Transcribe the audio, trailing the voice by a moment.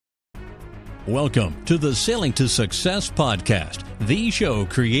Welcome to the Sailing to Success podcast, the show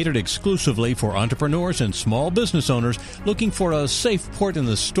created exclusively for entrepreneurs and small business owners looking for a safe port in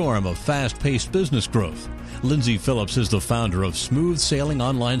the storm of fast-paced business growth. Lyndsay Phillips is the founder of Smooth Sailing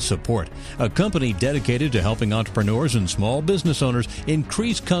Online Support, a company dedicated to helping entrepreneurs and small business owners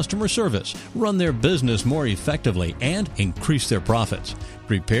increase customer service, run their business more effectively, and increase their profits.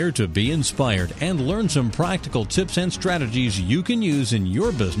 Prepare to be inspired and learn some practical tips and strategies you can use in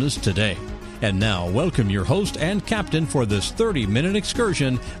your business today. And now, welcome your host and captain for this 30-minute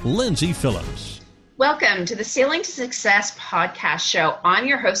excursion, Lyndsay Phillips. Welcome to the Sailing to Success podcast show. I'm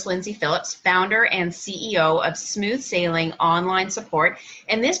your host, Lyndsay Phillips, founder and CEO of Smooth Sailing Online Support.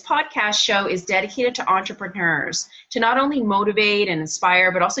 And this podcast show is dedicated to entrepreneurs to not only motivate and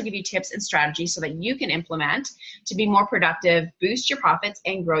inspire, but also give you tips and strategies so that you can implement to be more productive, boost your profits,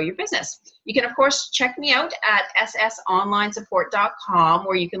 and grow your business. You can, of course, check me out at ssonlinesupport.com,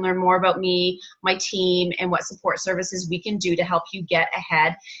 where you can learn more about me, my team, and what support services we can do to help you get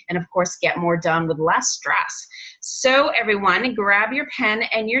ahead and, of course, get more done with less stress. So, everyone, grab your pen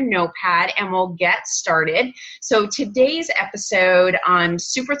and your notepad, and we'll get started. So, today's episode, I'm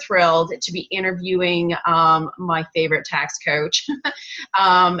super thrilled to be interviewing my favorite tax coach,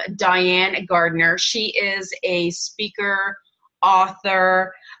 Diane Gardner. She is a speaker,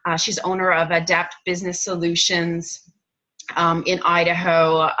 author. She's owner of Adept Business Solutions in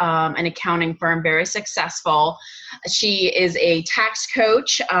Idaho, an accounting firm, very successful. She is a tax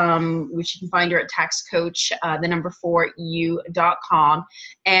coach, which you can find her at taxcoach4u.com.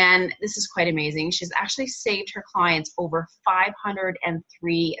 And this is quite amazing. She's actually saved her clients over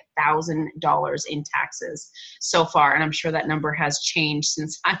 $503,000 in taxes so far. And I'm sure that number has changed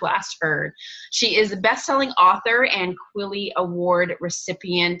since I last heard. She is a best-selling author and Quilly Award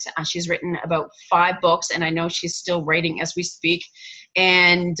recipient. She's written about 5 books, and I know she's still writing as we speak.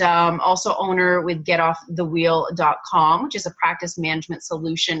 And also owner with GetOffTheWheel.com, which is a practice management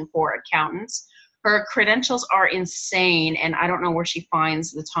solution for accountants. Her credentials are insane, and I don't know where she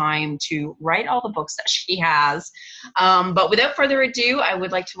finds the time to write all the books that she has. But without further ado, I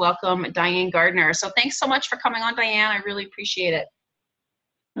would like to welcome Diane Gardner. So thanks so much for coming on, Diane. I really appreciate it.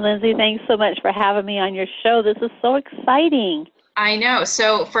 Lyndsay, thanks so much for having me on your show. This is so exciting. I know.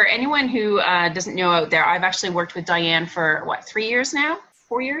 So for anyone who doesn't know out there, I've actually worked with Diane for, 3 years now?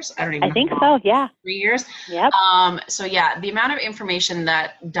 4 years? I don't even know. I think so, yeah. 3 years? Yep. So yeah, the amount of information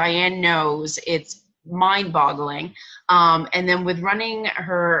that Diane knows, it's mind-boggling. And then with running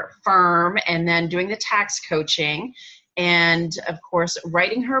her firm and then doing the tax coaching and, of course,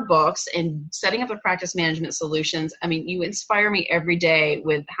 writing her books and setting up a practice management solutions, I mean, you inspire me every day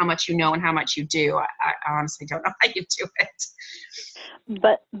with how much you know and how much you do. I honestly don't know how you do it.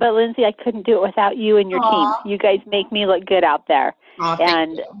 But Lyndsay, I couldn't do it without you and your team. You guys make me look good out there.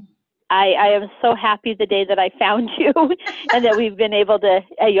 Thank you. I am so happy the day that I found you and that we've been able to,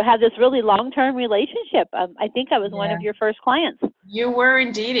 you have this really long-term relationship. I think I was one of your first clients. You were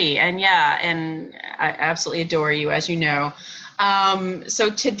indeedy. And and I absolutely adore you, as you know. So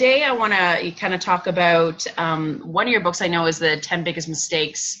today I want to kind of talk about one of your books I know is the 10 Biggest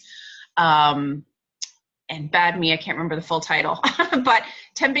Mistakes. And bad me, I can't remember the full title, but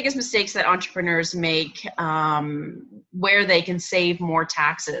 10 biggest mistakes that entrepreneurs make where they can save more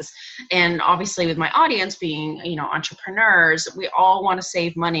taxes. And obviously with my audience being, entrepreneurs, we all want to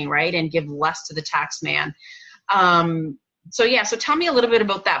save money, right? And give less to the tax man. So tell me a little bit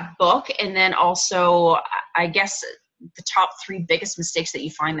about that book. And then also, I guess, the top 3 biggest mistakes that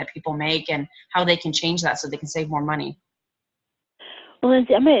you find that people make and how they can change that so they can save more money. Well,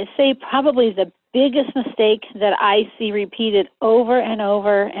 Lyndsay, I'm going to say probably the biggest mistake that I see repeated over and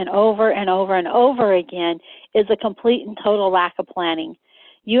over and over and over and over again is a complete and total lack of planning.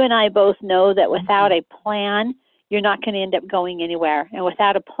 You and I both know that without a plan, you're not going to end up going anywhere. And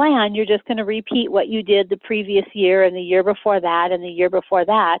without a plan, you're just going to repeat what you did the previous year and the year before that and the year before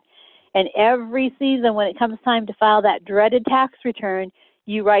that. And every season when it comes time to file that dreaded tax return,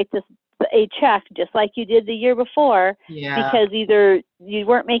 you write a check just like you did the year before because either you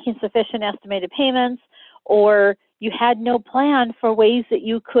weren't making sufficient estimated payments or you had no plan for ways that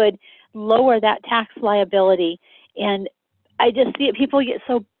you could lower that tax liability. And I just see it, people get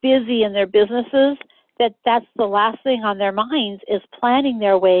so busy in their businesses that that's the last thing on their minds is planning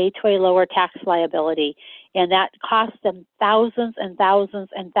their way to a lower tax liability. And that costs them thousands and thousands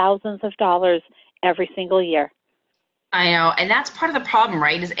and thousands of dollars every single year. I know, and that's part of the problem,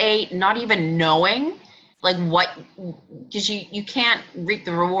 right? Is not even knowing like because you can't reap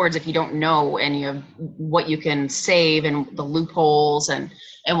the rewards if you don't know any of what you can save and the loopholes and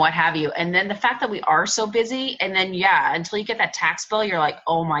what have you. And then the fact that we are so busy, and then until you get that tax bill, you're like,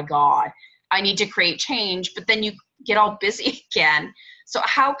 oh my God, I need to create change, but then you get all busy again. So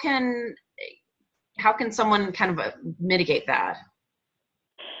how can someone kind of mitigate that?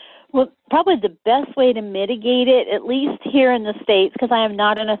 Well, probably the best way to mitigate it, at least here in the States, because I am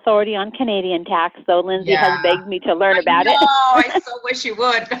not an authority on Canadian tax, though Lyndsay has begged me to learn about it. I so wish you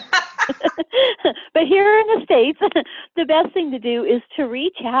would. But here in the States, the best thing to do is to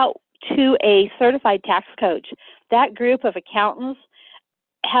reach out to a certified tax coach. That group of accountants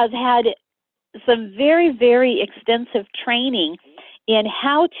has had some very, very extensive training in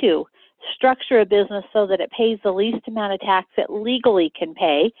how to structure a business so that it pays the least amount of tax it legally can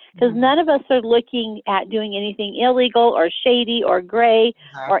pay, because none of us are looking at doing anything illegal or shady or gray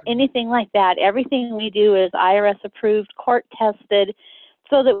or anything like that. Everything we do is IRS approved, court tested,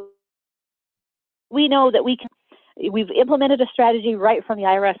 so that we know that we've implemented a strategy right from the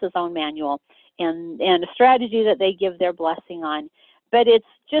IRS's own manual, and a strategy that they give their blessing on. But it's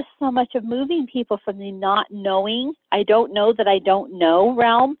just so much of moving people from the not knowing, I don't know that I don't know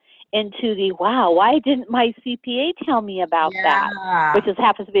realm, into the, wow, why didn't my CPA tell me about that? Which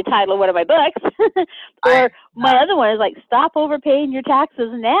happens to be the title of one of my books. Or my other one is like, stop overpaying your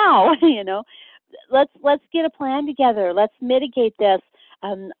taxes now. Let's get a plan together. Let's mitigate this.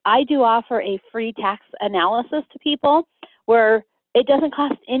 I do offer a free tax analysis to people where it doesn't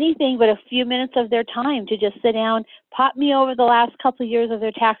cost anything but a few minutes of their time to just sit down, pop me over the last couple of years of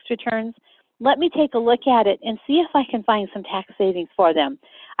their tax returns. Let me take a look at it and see if I can find some tax savings for them.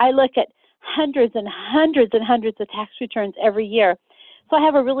 I look at hundreds and hundreds and hundreds of tax returns every year. So I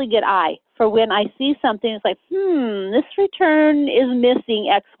have a really good eye for when I see something, it's like, this return is missing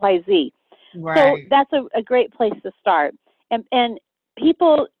X, Y, Z. Right. So that's a great place to start. And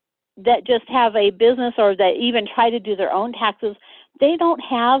people that just have a business or that even try to do their own taxes, they don't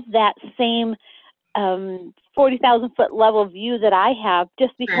have that same 40,000-foot level view that I have,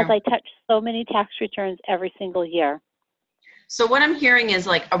 just because I touch so many tax returns every single year. So what I'm hearing is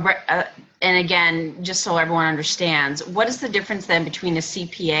like, and again, just so everyone understands, what is the difference then between a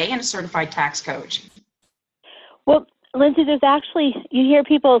CPA and a certified tax coach? Well, Lyndsay, there's actually, you hear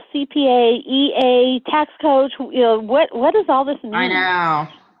people, CPA, EA, tax coach, what does all this mean? I know.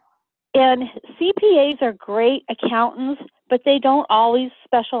 And CPAs are great accountants, but they don't always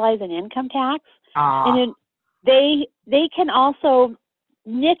specialize in income tax. And they can also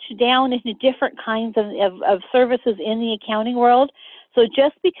niche down into different kinds of services in the accounting world. So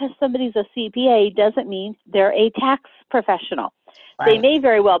just because somebody's a CPA doesn't mean they're a tax professional. Right. They may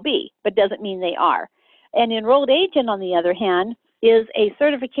very well be, but doesn't mean they are. An enrolled agent, on the other hand, is a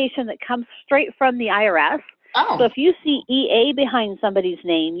certification that comes straight from the IRS. So if you see EA behind somebody's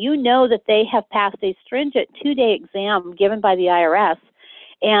name, you know that they have passed a stringent 2-day exam given by the IRS,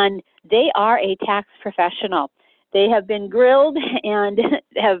 and they are a tax professional. They have been grilled and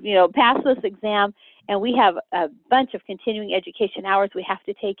have, passed this exam, and we have a bunch of continuing education hours we have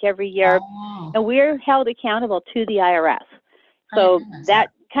to take every year, and we're held accountable to the IRS. So that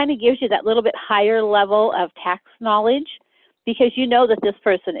kind of gives you that little bit higher level of tax knowledge, because you know that this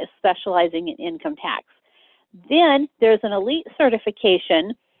person is specializing in income tax. Then there's an elite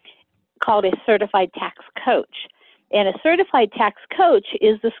certification called a certified tax coach. And a certified tax coach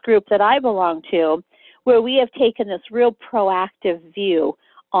is this group that I belong to, where we have taken this real proactive view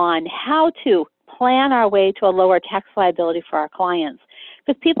on how to plan our way to a lower tax liability for our clients.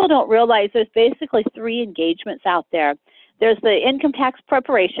 Because people don't realize there's basically 3 engagements out there. There's the income tax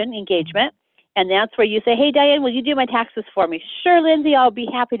preparation engagement, and that's where you say, hey, Diane, will you do my taxes for me? Sure, Lyndsay, I'll be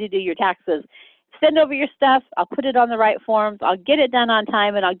happy to do your taxes. Send over your stuff. I'll put it on the right forms. I'll get it done on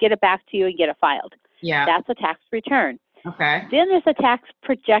time, and I'll get it back to you and get it filed. Yeah. That's a tax return. Okay. Then there's a tax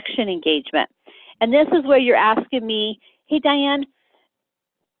projection engagement. And this is where you're asking me, hey, Diane,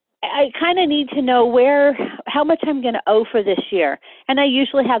 I kind of need to know how much I'm going to owe for this year. And I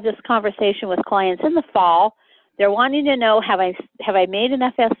usually have this conversation with clients in the fall. They're wanting to know, have I made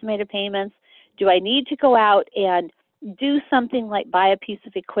enough estimated payments? Do I need to go out and do something like buy a piece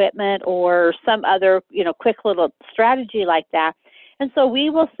of equipment or some other, quick little strategy like that? And so we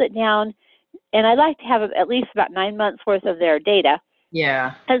will sit down, and I like to have at least about 9 months worth of their data.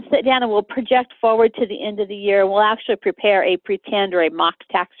 Yeah. And sit down, and we'll project forward to the end of the year. We'll actually prepare a pretend or a mock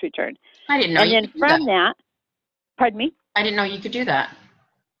tax return. I didn't know. And then from that, pardon me? I didn't know you could do that.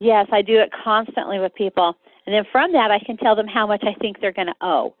 Yes, I do it constantly with people. And then from that, I can tell them how much I think they're going to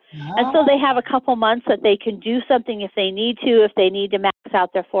owe. And so they have a couple months that they can do something if they need to max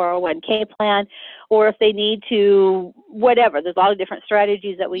out their 401k plan, or if they need to, whatever. There's a lot of different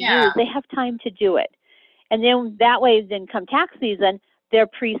strategies that we use. They have time to do it. And then that way, then come tax season, they're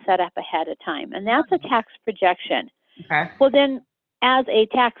pre-set up ahead of time. And that's a tax projection. Okay. Well, then as a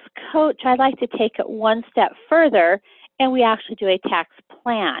tax coach, I like to take it one step further, and we actually do a tax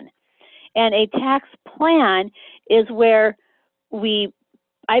plan. And a tax plan is where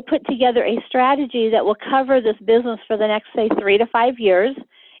I put together a strategy that will cover this business for the next, say, 3 to 5 years,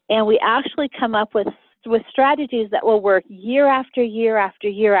 and we actually come up with strategies that will work year after year after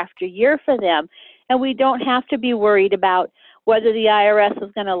year after year for them, and we don't have to be worried about whether the IRS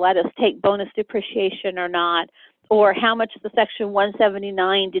is going to let us take bonus depreciation or not, or how much the Section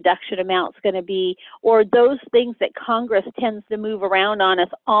 179 deduction amount is going to be, or those things that Congress tends to move around on us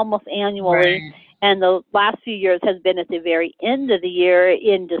almost annually. Right. And the last few years has been at the very end of the year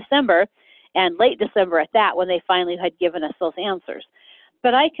in December, and late December at that, when they finally had given us those answers.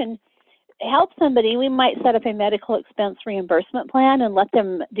 But I can help somebody. We might set up a medical expense reimbursement plan and let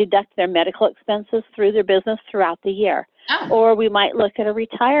them deduct their medical expenses through their business throughout the year. Oh. Or we might look at a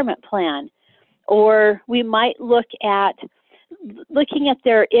retirement plan. Or we might looking at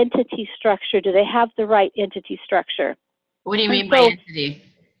their entity structure. Do they have the right entity structure? What do you mean by entity?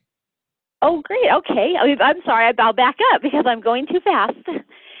 Oh, great. Okay. I'm sorry. I'll back up because I'm going too fast.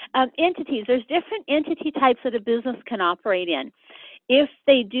 Entities. There's different entity types that a business can operate in. If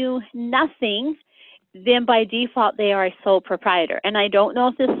they do nothing, then by default they are a sole proprietor. And I don't know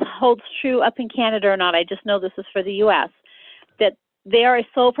if this holds true up in Canada or not. I just know this is for the U.S. that they are a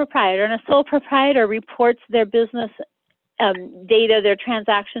sole proprietor, and a sole proprietor reports their business data, their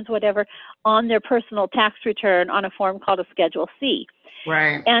transactions, whatever, on their personal tax return on a form called a Schedule C.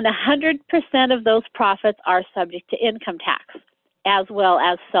 Right. And 100% of those profits are subject to income tax, as well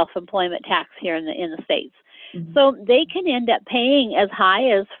as self-employment tax here in the States. Mm-hmm. So they can end up paying as high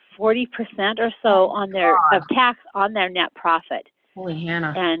as 40% or so on their of tax on their net profit. Holy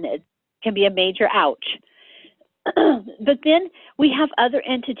Hannah. And it can be a major ouch. But then we have other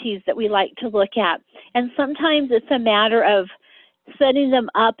entities that we like to look at, and sometimes it's a matter of setting them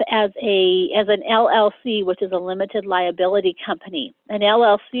up as an LLC, which is a limited liability company. An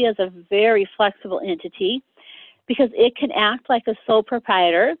LLC is a very flexible entity because it can act like a sole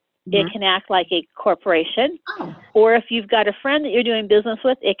proprietor. Mm-hmm. It can act like a corporation. Oh. Or if you've got a friend that you're doing business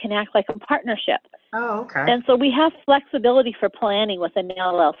with, it can act like a partnership. Oh, okay. And so we have flexibility for planning with an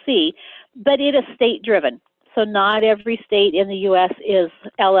LLC, but it is state-driven. So not every state in the U.S. is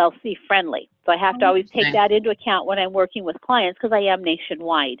LLC friendly. So I have to always take that into account when I'm working with clients because I am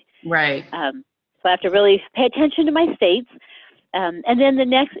nationwide. Right. So I have to really pay attention to my states. And then the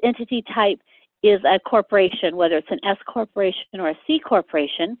next entity type is a corporation, whether it's an S corporation or a C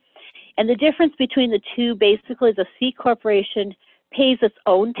corporation. And the difference between the two basically is a C corporation pays its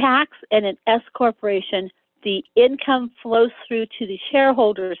own tax, and an S corporation, the income flows through to the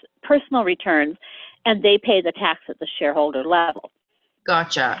shareholders' personal returns, and they pay the tax at the shareholder level.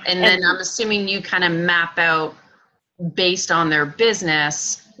 Gotcha. And then I'm assuming you kind of map out, based on their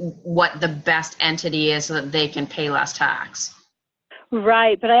business, what the best entity is so that they can pay less tax.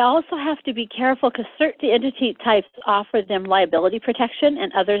 Right, but I also have to be careful because certain entity types offer them liability protection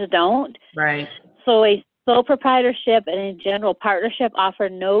and others don't. Right. So a sole proprietorship and a general partnership offer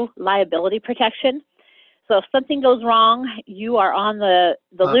no liability protection. So if something goes wrong, you are on the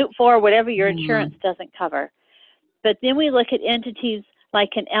loop for whatever your insurance doesn't cover. But then we look at entities like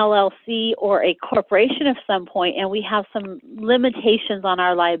an LLC or a corporation of some point, and we have some limitations on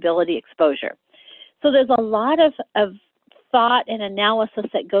our liability exposure. So there's a lot of thought and analysis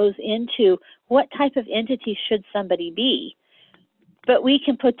that goes into what type of entity should somebody be. But we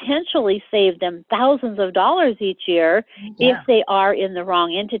can potentially save them thousands of dollars each year if they are in the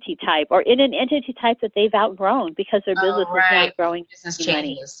wrong entity type or in an entity type that they've outgrown because their business is not growing. Business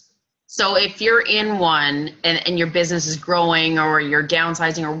changes. So if you're in one and your business is growing or you're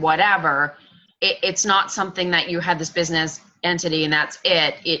downsizing or whatever, it's not something that you had this business entity and that's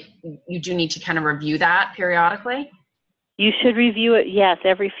it. You do need to kind of review that periodically. You should review it, yes,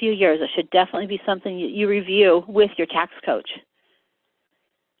 every few years. It should definitely be something you review with your tax coach.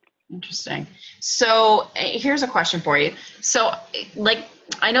 Interesting. So here's a question for you. So like,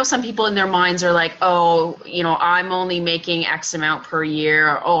 I know some people in their minds are like, oh, I'm only making X amount per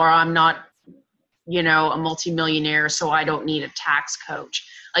year, or I'm not, a multimillionaire, so I don't need a tax coach.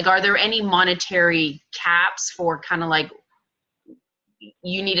 Like, are there any monetary caps for kind of like,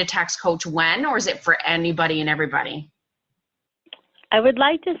 you need a tax coach when, or is it for anybody and everybody? I would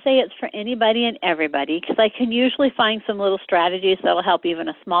like to say it's for anybody and everybody because I can usually find some little strategies that'll help even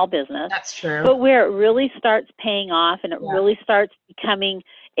a small business. That's true. But where it really starts paying off and it really starts becoming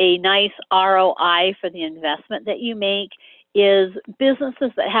a nice ROI for the investment that you make is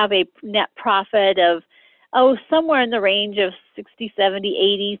businesses that have a net profit of, somewhere in the range of 60, 70,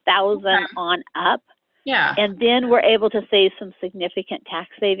 80,000 on up. Yeah. And then we're able to save some significant tax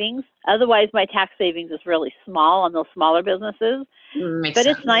savings. Otherwise, my tax savings is really small on those smaller businesses. Makes But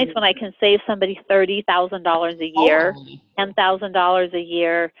sense. it's nice when I can save somebody $30,000 a year, Totally. $10,000 a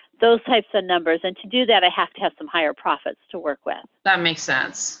year, those types of numbers. And to do that, I have to have some higher profits to work with. That makes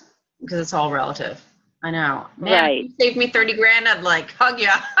sense because it's all relative. I know. Man, Right. if you saved me 30 grand, I'd like hug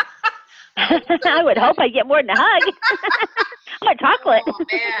ya. I would hope I get more than a hug. I want chocolate. Oh,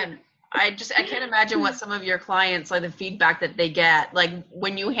 man. I can't imagine what some of your clients, like the feedback that they get, like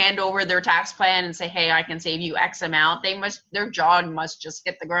when you hand over their tax plan and say, hey, I can save you X amount, their jaw must just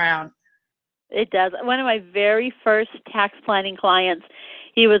hit the ground. It does. One of my very first tax planning clients,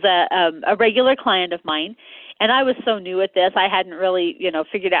 he was a regular client of mine, and I was so new at this, I hadn't really,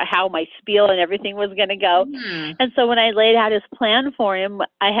 figured out how my spiel and everything was going to go. And so when I laid out his plan for him,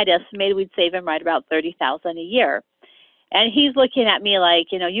 I had estimated we'd save him right about $30,000 a year. And he's looking at me like,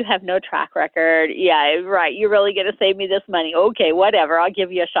 you have no track record. Yeah, right. You're really going to save me this money. Okay, whatever. I'll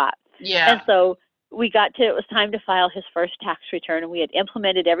give you a shot. Yeah. And so it was time to file his first tax return, and we had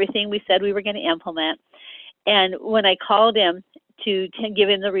implemented everything we said we were going to implement. And when I called him to give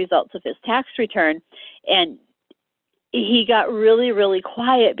him the results of his tax return, and he got really, really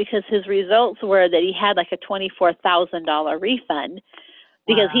quiet because his results were that he had like a $24,000 refund.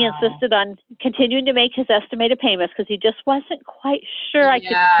 Because he insisted on continuing to make his estimated payments because he just wasn't quite sure I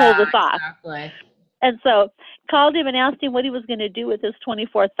could pull this off. Exactly. And so called him and asked him what he was going to do with his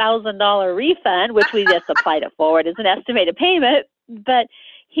 $24,000 refund, which we just applied it forward as an estimated payment. But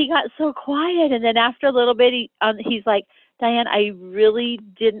he got so quiet. And then after a little bit, he's like, Diane, I really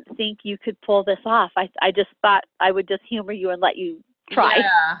didn't think you could pull this off. I just thought I would just humor you and let you try.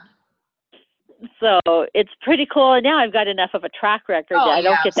 Yeah. So it's pretty cool. And now I've got enough of a track record that I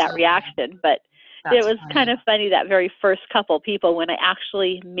don't get that reaction. But it was kind of funny that very first couple people when I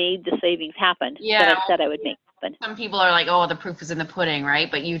actually made the savings happen that I said I would make happen. Some people are like, oh, the proof is in the pudding,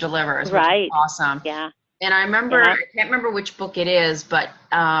 right? But you deliver. Which right. Is awesome. Yeah. And I remember, I can't remember which book it is, but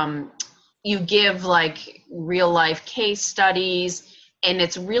you give like real life case studies, and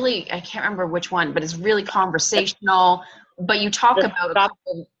it's really, I can't remember which one, but it's really conversational. But you talk about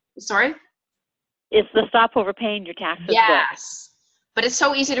sorry? It's the Stop Overpaying Your Taxes book. Yes. But it's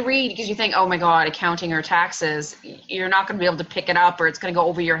so easy to read because you think, oh my God, accounting or taxes, you're not going to be able to pick it up or it's going to go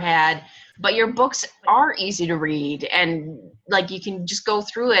over your head. But your books are easy to read, and like you can just go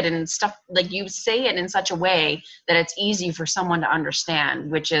through it and stuff, like you say it in such a way that it's easy for someone to understand,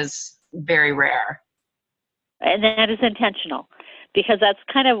 which is very rare. And that is intentional, because that's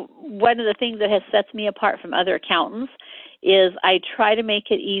kind of one of the things that has sets me apart from other accountants is I try to make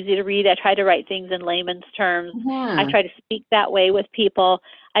it easy to read. I try to write things in layman's terms. I try to speak that way with people.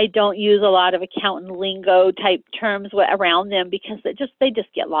 I don't use a lot of accountant lingo type terms around them because they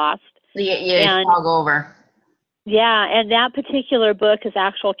just get lost. Yeah, fog over. Yeah, and that particular book is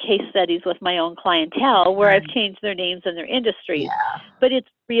actual case studies with my own clientele where I've changed their names and their industries. Yeah. But it's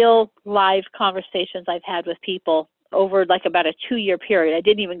real live conversations I've had with people over like about a 2-year period. I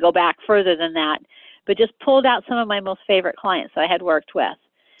didn't even go back further than that, but just pulled out some of my most favorite clients that I had worked with.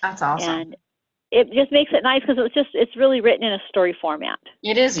 That's awesome. And it just makes it nice because it's really written in a story format.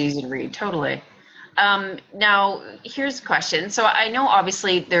 It is easy to read, totally. Now, here's a question. So I know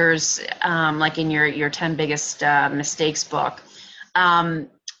obviously there's, like in your 10 biggest mistakes book,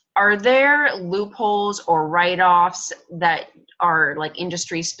 are there loopholes or write-offs that are like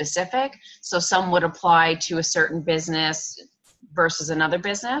industry specific? So some would apply to a certain business versus another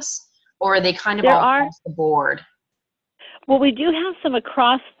business, or are they kind of all across the board? Well, we do have some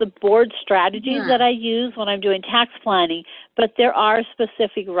across-the-board strategies that I use when I'm doing tax planning, but there are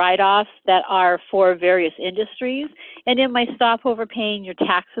specific write-offs that are for various industries. And in my Stop Overpaying Your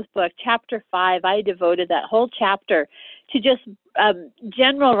Taxes book, Chapter 5, I devoted that whole chapter to just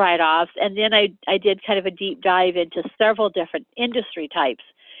general write-offs, and then I did kind of a deep dive into several different industry types,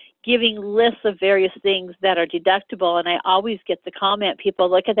 giving lists of various things that are deductible. And I always get the comment, people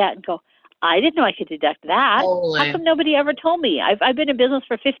look at that and go, I didn't know I could deduct that. Totally. How come nobody ever told me? I've been in business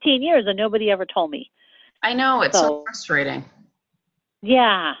for 15 years and nobody ever told me. I know, it's so frustrating.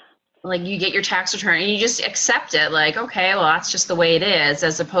 Yeah. Like you get your tax return and you just accept it, like, okay, well, that's just the way it is,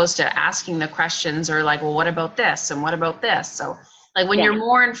 as opposed to asking the questions or like, well, what about this and what about this? So like when you're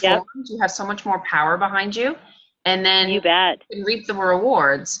more informed, you have so much more power behind you, and then you bet. You can reap the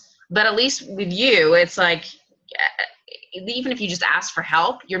rewards. But at least with you, it's like, even if you just ask for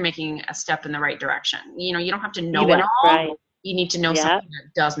help, you're making a step in the right direction. You know, you don't have to know it all. Right. You need to know someone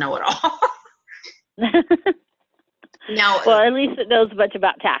that does know it all. Now, well, at least it knows much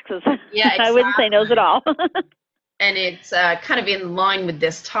about taxes. Yeah, exactly. I wouldn't say knows it all. And it's kind of in line with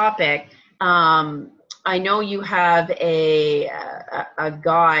this topic. I know you have a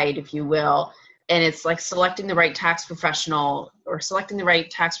guide, if you will, and it's like selecting the right tax professional, or selecting the right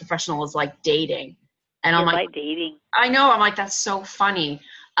tax professional is like dating. And I'm like dating. I know, I'm like, that's so funny.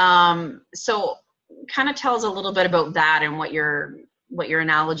 So kind of tell us a little bit about that and what your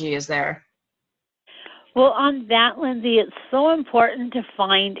analogy is there. Well, on that, Lyndsay, it's so important to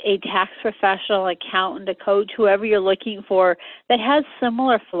find a tax professional, accountant, a coach, whoever you're looking for, that has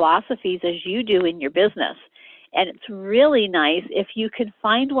similar philosophies as you do in your business. And it's really nice if you can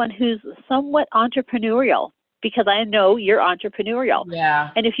find one who's somewhat entrepreneurial, because I know you're entrepreneurial.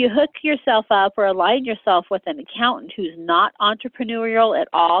 Yeah. And if you hook yourself up or align yourself with an accountant who's not entrepreneurial at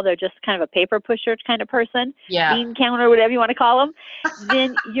all, they're just kind of a paper pusher kind of person, bean counter, whatever you want to call them,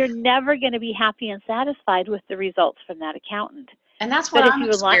 then you're never going to be happy and satisfied with the results from that accountant. And that's what I'm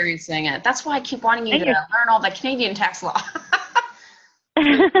experiencing it. That's why I keep wanting you to learn all the Canadian tax law.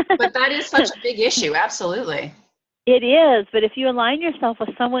 But that is such a big issue. Absolutely. It is, but if you align yourself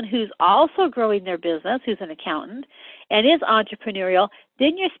with someone who's also growing their business, who's an accountant, and is entrepreneurial,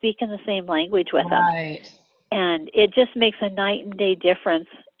 then you're speaking the same language with them. And it just makes a night and day difference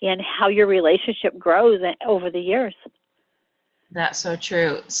in how your relationship grows over the years. That's so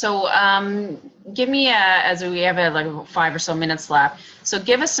true. So give me, as we have like 5 or so minutes left, so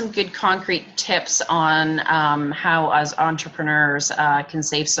give us some good concrete tips on how as entrepreneurs can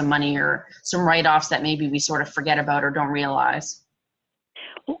save some money, or some write-offs that maybe we sort of forget about or don't realize.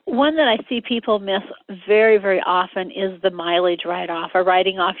 One that I see people miss very, very often is the mileage write-off, or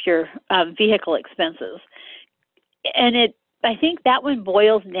writing off your vehicle expenses. And I think that one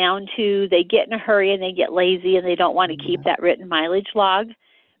boils down to they get in a hurry and they get lazy and they don't want to keep that written mileage log.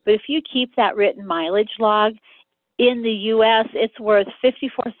 But if you keep that written mileage log, in the U.S., it's worth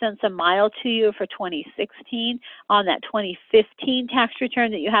 54 cents a mile to you for 2016. On that 2015 tax return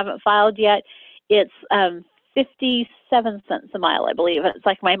that you haven't filed yet, it's 57 cents a mile, I believe. It's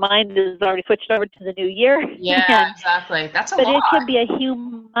like my mind is already switched over to the new year. Yeah, exactly. That's a lot. But it could be a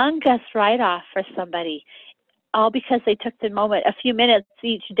humongous write-off for somebody, all because they took the moment, a few minutes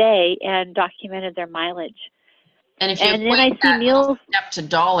each day, and documented their mileage. And if you equate that step to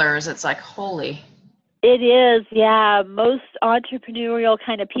dollars, it's like, holy. It is, yeah. Most entrepreneurial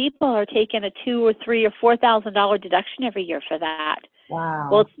kind of people are taking a $2,000 or $3,000 or $4,000 deduction every year for that. Wow.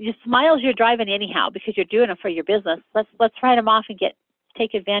 Well, it's miles you're driving anyhow because you're doing it for your business. Let's write them off and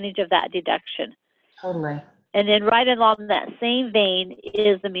take advantage of that deduction. Totally. And then right along that same vein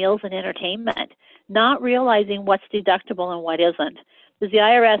is the meals and entertainment, not realizing what's deductible and what isn't. Because the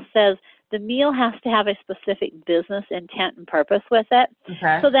IRS says the meal has to have a specific business intent and purpose with it.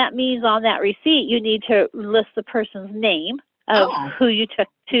 Okay. So that means on that receipt, you need to list the person's name of who you took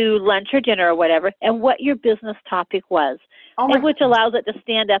to lunch or dinner or whatever, and what your business topic was, and which allows it to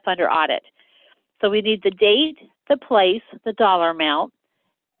stand up under audit. So we need the date, the place, the dollar amount,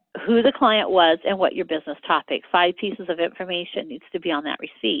 who the client was, and what your business topic. 5 pieces of information needs to be on that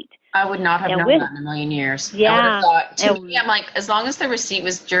receipt. I would not have known that in a million years. Yeah. I would have thought, to me, I'm like, as long as the receipt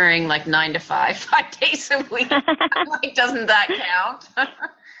was during like 9 to 5, 5 days a week, I'm like, doesn't that count?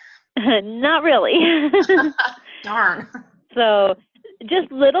 Not really. Darn. So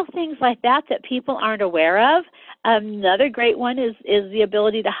just little things like that people aren't aware of. Another great one is the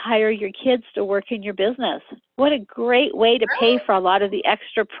ability to hire your kids to work in your business. What a great way to pay for a lot of the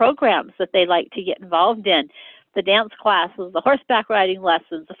extra programs that they like to get involved in. The dance classes, the horseback riding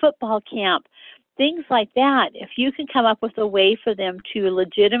lessons, the football camp, things like that. If you can come up with a way for them to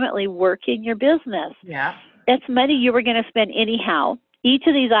legitimately work in your business, that's money you were going to spend anyhow. Each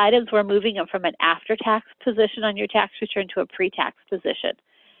of these items, we're moving them from an after-tax position on your tax return to a pre-tax position.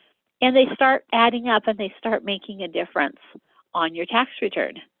 And they start adding up and they start making a difference on your tax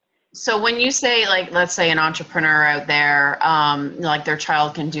return. So when you say, like, let's say an entrepreneur out there, like their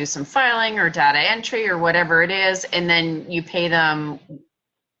child can do some filing or data entry or whatever it is, and then you pay them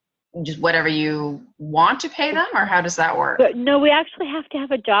just whatever you want to pay them, or how does that work? No, we actually have to have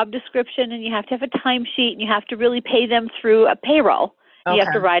a job description, and you have to have a timesheet, and you have to really pay them through a payroll. Okay. You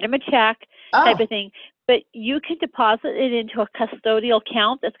have to write them a check type of thing. But you can deposit it into a custodial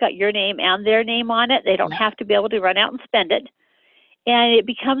account that's got your name and their name on it. They don't have to be able to run out and spend it. And it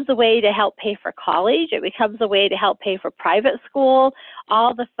becomes a way to help pay for college. It becomes a way to help pay for private school,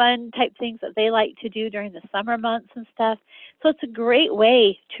 all the fun type things that they like to do during the summer months and stuff. So it's a great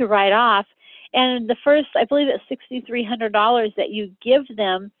way to write off. And the first, I believe it's $6,300 that you give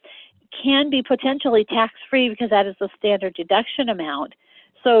them can be potentially tax-free because that is the standard deduction amount.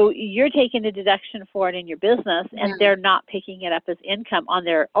 So you're taking a deduction for it in your business, and they're not picking it up as income on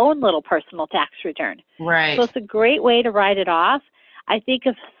their own little personal tax return. Right. So it's a great way to write it off. I think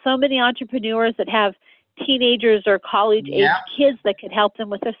of so many entrepreneurs that have teenagers or college age Yeah. kids that could help them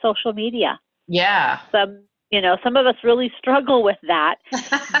with their social media. Yeah. Some of us really struggle with that,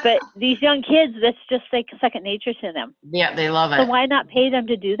 but these young kids, that's just like second nature to them. Yeah, they love it. So why not pay them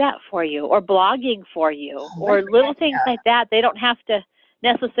to do that for you, or blogging for you, or little things like that? They don't have to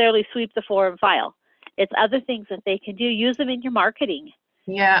necessarily sweep the floor and file. It's other things that they can do. Use them in your marketing.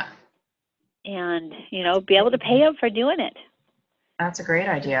 Yeah. And, be able to pay them for doing it. That's a great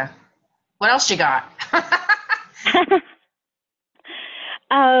idea. What else you got?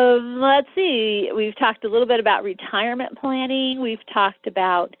 Let's see. We've talked a little bit about retirement planning. We've talked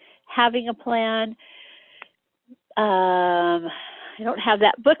about having a plan. I don't have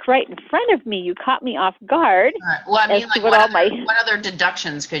that book right in front of me. You caught me off guard. Well, I mean, like, what other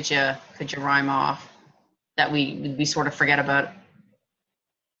deductions could you rhyme off that we sort of forget about?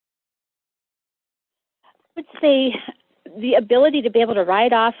 I would say the ability to be able to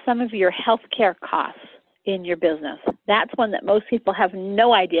write off some of your healthcare costs in your business. That's one that most people have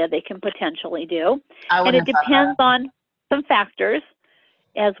no idea they can potentially do. And it depends on some factors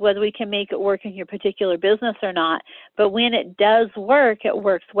as whether we can make it work in your particular business or not. But when it does work, it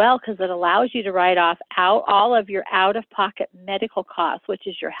works well because it allows you to write off all of your out-of-pocket medical costs, which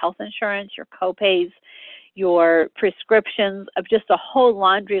is your health insurance, your co-pays, your prescriptions, of just a whole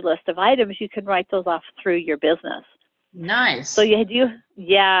laundry list of items. You can write those off through your business. Nice. So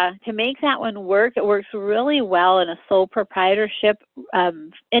to make that one work, it works really well in a sole proprietorship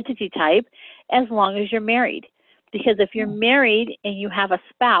entity type as long as you're married. Because if you're married and you have a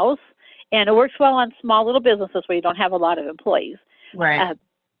spouse, and it works well on small little businesses where you don't have a lot of employees, right?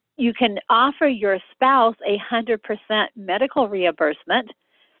 You can offer your spouse 100% medical reimbursement,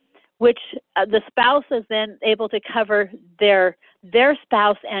 which the spouse is then able to cover their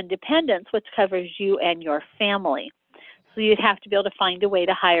spouse and dependents, which covers you and your family. So you'd have to be able to find a way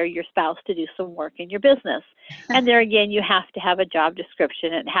to hire your spouse to do some work in your business. And there again, you have to have a job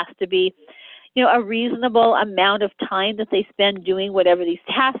description. It has to be, a reasonable amount of time that they spend doing whatever these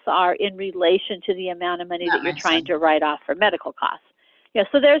tasks are in relation to the amount of money that you're trying to write off for medical costs. Yeah,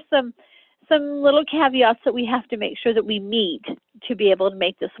 so there's some little caveats that we have to make sure that we meet to be able to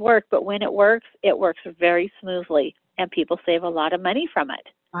make this work. But when it works very smoothly, and people save a lot of money from it.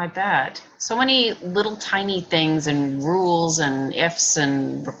 I bet. So many little tiny things and rules and ifs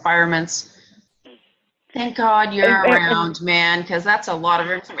and requirements. Thank God you're around, man, because that's a lot of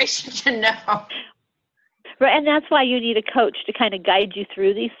information to know. Right, and that's why you need a coach to kind of guide you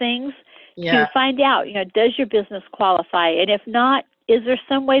through these things to find out, does your business qualify? And if not, is there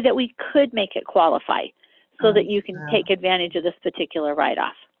some way that we could make it qualify so that you can take advantage of this particular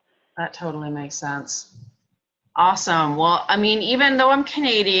write-off? That totally makes sense. Awesome. Well, I mean, even though I'm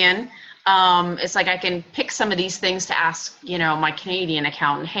Canadian, it's like I can pick some of these things to ask, my Canadian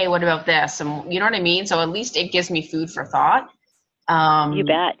accountant, hey, what about this? And you know what I mean? So at least it gives me food for thought. You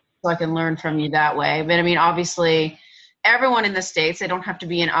bet. So I can learn from you that way. But I mean, obviously, everyone in the States, they don't have to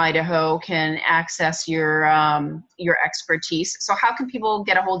be in Idaho, can access your expertise. So how can people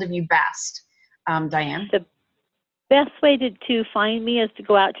get a hold of you best, Diane? The best way to find me is to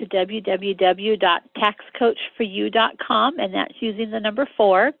go out to www.taxcoachforyou.com, and that's using the number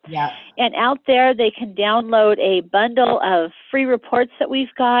 4. Yeah. And out there, they can download a bundle of free reports that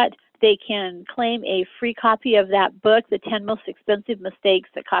we've got. They can claim a free copy of that book, The 10 Most Expensive Mistakes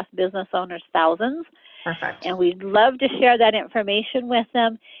That Cost Business Owners Thousands. Perfect. And we'd love to share that information with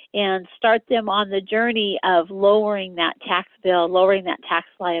them and start them on the journey of lowering that tax bill, lowering that tax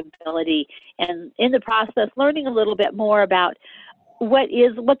liability, and in the process, learning a little bit more about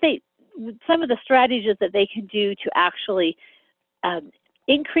some of the strategies that they can do to actually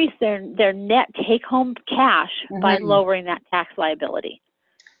increase their net take-home cash by lowering that tax liability.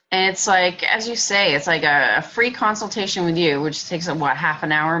 And it's like, as you say, it's like a free consultation with you, which takes, half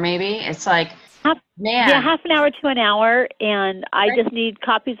an hour maybe? It's like, man. Half an hour to an hour, and I just need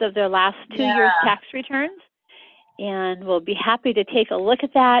copies of their last 2 years' tax returns, and we'll be happy to take a look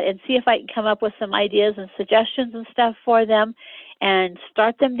at that and see if I can come up with some ideas and suggestions and stuff for them and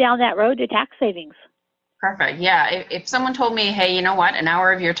start them down that road to tax savings. Perfect. Yeah. If someone told me, hey, you know what, an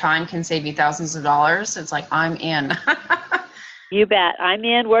hour of your time can save you thousands of dollars, it's like, I'm in. You bet. I'm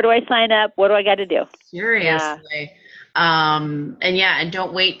in. Where do I sign up? What do I got to do? Seriously. And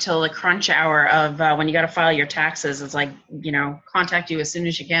don't wait till the crunch hour of when you got to file your taxes. It's like, contact you as soon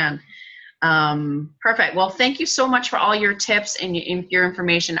as you can. Perfect. Well, thank you so much for all your tips and your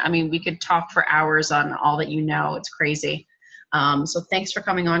information. I mean, we could talk for hours on all that you know. It's crazy. So thanks for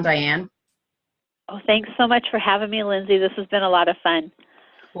coming on, Diane. Oh, thanks so much for having me, Lyndsay. This has been a lot of fun.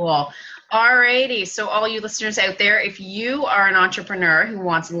 Cool. Alrighty. So all you listeners out there, if you are an entrepreneur who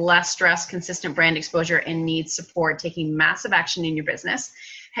wants less stress, consistent brand exposure, and needs support taking massive action in your business,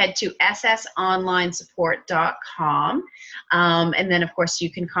 head to ssonlinesupport.com. And then, of course,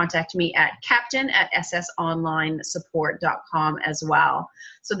 you can contact me at captain@ssonlinesupport.com as well.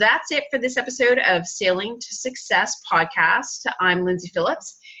 So that's it for this episode of Sailing to Success podcast. I'm Lyndsay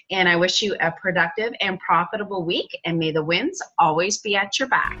Phillips, and I wish you a productive and profitable week, and may the winds always be at your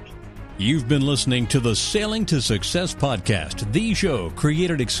back. You've been listening to the Sailing to Success podcast, the show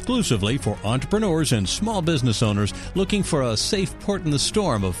created exclusively for entrepreneurs and small business owners looking for a safe port in the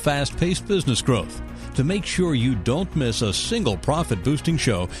storm of fast-paced business growth. To make sure you don't miss a single profit-boosting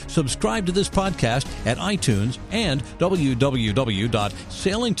show, subscribe to this podcast at iTunes and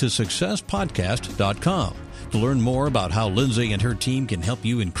www.sailingtosuccesspodcast.com. To learn more about how Lyndsay and her team can help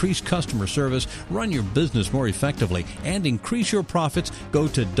you increase customer service, run your business more effectively, and increase your profits, go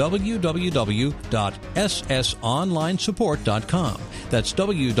to www.ssonlinesupport.com. That's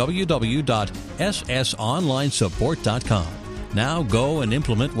www.ssonlinesupport.com. Now go and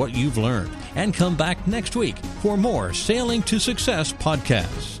implement what you've learned and come back next week for more Sailing to Success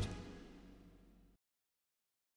podcast.